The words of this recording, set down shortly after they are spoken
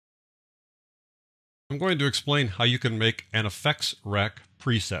I'm going to explain how you can make an effects rack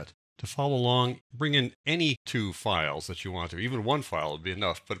preset. To follow along, bring in any two files that you want to. Even one file would be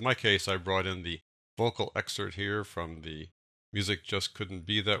enough, but in my case I brought in the vocal excerpt here from the Music Just Couldn't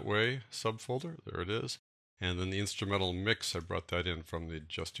Be That Way subfolder. There it is. And then the instrumental mix, I brought that in from the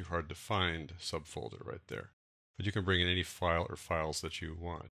Just Too Hard to Find subfolder right there. But you can bring in any file or files that you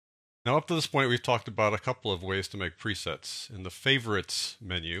want. Now up to this point we've talked about a couple of ways to make presets. In the Favorites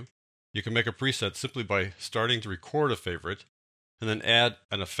menu, you can make a preset simply by starting to record a favorite and then add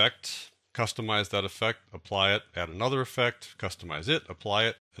an effect, customize that effect, apply it, add another effect, customize it, apply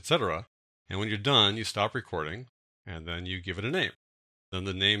it, etc. And when you're done, you stop recording and then you give it a name. Then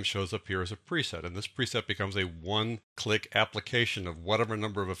the name shows up here as a preset, and this preset becomes a one-click application of whatever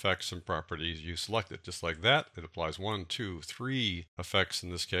number of effects and properties you selected. Just like that, it applies 1, 2, 3 effects in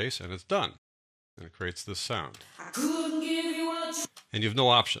this case, and it's done. And it creates this sound. And you have no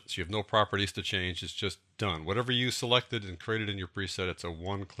options. You have no properties to change. It's just done. Whatever you selected and created in your preset, it's a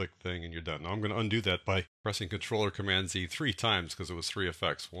one-click thing and you're done. Now I'm going to undo that by pressing Control or Command Z 3 times because it was 3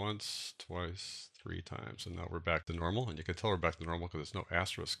 effects. Once, twice, 3 times. And now we're back to normal. And you can tell we're back to normal because there's no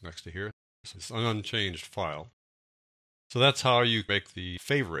asterisk next to here. So it's an unchanged file. So that's how you make the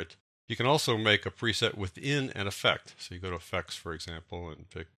favorite. You can also make a preset within an effect. So you go to Effects, for example, and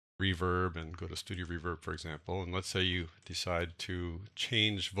pick Reverb and go to Studio Reverb, for example. And let's say you decide to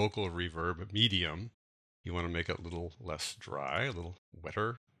change vocal reverb medium. You want to make it a little less dry, a little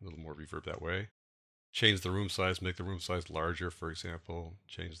wetter, a little more reverb that way. Change the room size, make the room size larger, for example.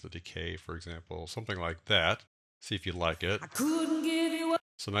 Change the decay, for example, something like that. See if you like it.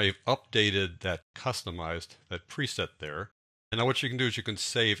 So now you've updated that, customized that preset there. And now what you can do is you can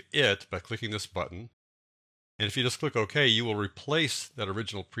save it by clicking this button. And if you just click OK, you will replace that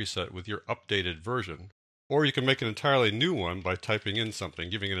original preset with your updated version. Or you can make an entirely new one by typing in something,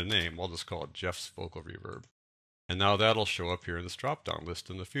 giving it a name. I'll just call it Jeff's Vocal Reverb. And now that'll show up here in this drop-down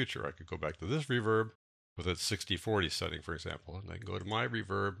list in the future. I could go back to this reverb with its 60/40 setting, for example. And I can go to my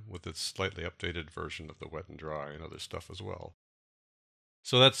reverb with its slightly updated version of the wet and dry and other stuff as well.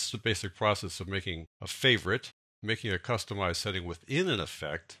 So that's the basic process of making a favorite, making a customized setting within an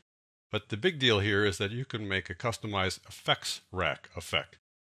effect. But the big deal here is that you can make a customized effects rack effect,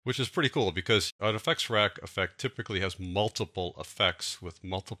 which is pretty cool because an effects rack effect typically has multiple effects with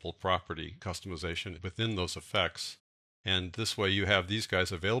multiple property customization within those effects. And this way you have these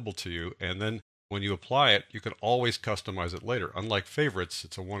guys available to you. And then when you apply it, you can always customize it later. Unlike favorites,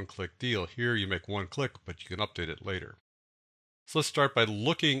 it's a one-click deal. Here you make one click, but you can update it later. So let's start by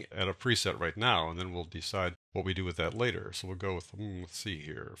looking at a preset right now, and then we'll decide what we do with that later. So we'll go with, let's see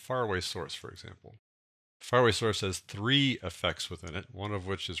here, Faraway Source, for example. Faraway Source has 3 effects within it, one of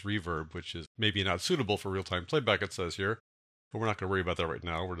which is reverb, which is maybe not suitable for real-time playback, it says here. But we're not going to worry about that right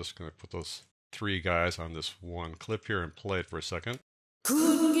now. We're just going to put those 3 guys on this one clip here and play it for a second.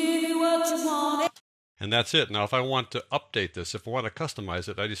 Couldn't give you what you wanted. And that's it. Now, if I want to update this, if I want to customize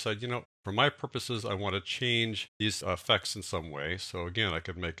it, I decide, for my purposes, I want to change these effects in some way. So again, I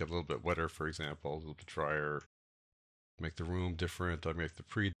could make it a little bit wetter, for example, a little bit drier, make the room different, I make the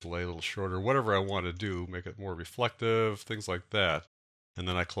pre-delay a little shorter, whatever I want to do, make it more reflective, things like that. And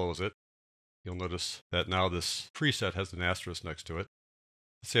then I close it. You'll notice that now this preset has an asterisk next to it.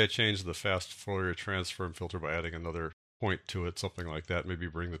 Let's say I change the fast Fourier transform filter by adding another point to it, something like that, maybe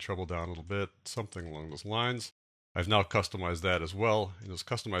bring the treble down a little bit, something along those lines. I've now customized that as well. It was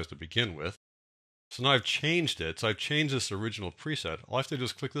customized to begin with. So now I've changed it. So I've changed this original preset. All I have to do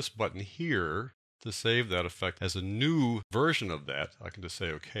is click this button here to save that effect as a new version of that. I can just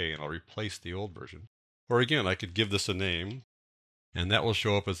say OK, and I'll replace the old version. Or again, I could give this a name, and that will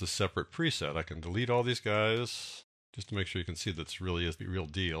show up as a separate preset. I can delete all these guys just to make sure you can see that this really is the real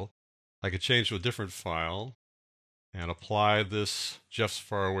deal. I could change to a different file and apply this Jeff's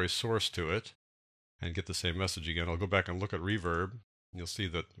Faraway Source to it and get the same message again. I'll go back and look at reverb. And you'll see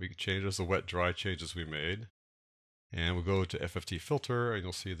that we can change those the wet dry changes we made. And we'll go to FFT filter and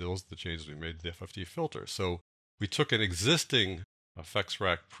you'll see those are the changes we made to the FFT filter. So we took an existing effects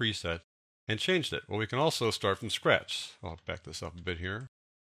rack preset and changed it. Well, we can also start from scratch. I'll back this up a bit here.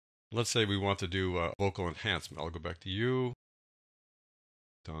 Let's say we want to do vocal enhancement. I'll go back to you,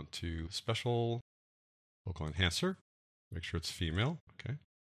 down to special, vocal enhancer, make sure it's female, okay.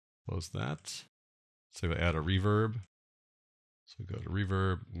 Close that. Say we add a reverb. So we go to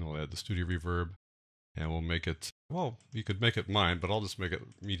reverb, and we'll add the studio reverb, and we'll make it, well, you could make it mine, but I'll just make it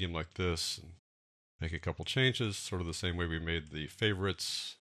medium like this, and make a couple changes, sort of the same way we made the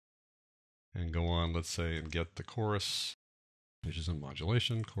favorites, and go on, let's say, and get the chorus, which is a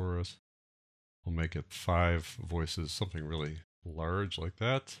modulation chorus. We'll make it 5 voices, something really large like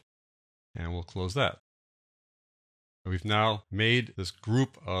that. And we'll close that. We've now made this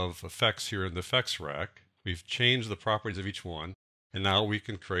group of effects here in the effects rack. We've changed the properties of each one, and now we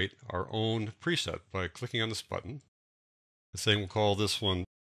can create our own preset by clicking on this button and saying we'll call this one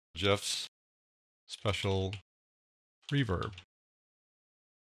Jeff's Special Reverb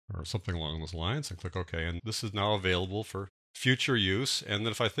or something along those lines, and click OK. And this is now available for future use. And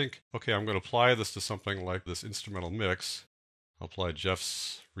then if I think, okay, I'm going to apply this to something like this instrumental mix, I'll apply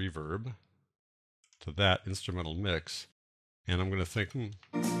Jeff's Reverb to that instrumental mix, and I'm going to think,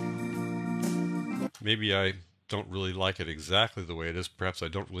 maybe I don't really like it exactly the way it is. Perhaps I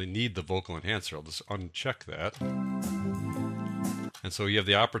don't really need the vocal enhancer. I'll just uncheck that. And so you have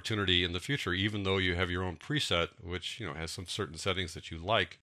the opportunity in the future, even though you have your own preset, which has some certain settings that you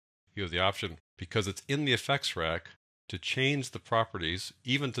like, you have the option, because it's in the effects rack, to change the properties,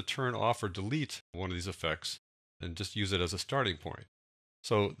 even to turn off or delete one of these effects, and just use it as a starting point.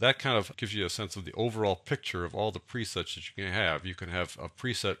 So that kind of gives you a sense of the overall picture of all the presets that you can have. You can have a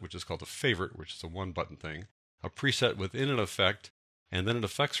preset which is called a favorite, which is a one-button thing, a preset within an effect, and then an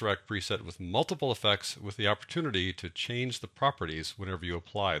effects rack preset with multiple effects with the opportunity to change the properties whenever you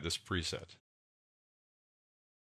apply this preset.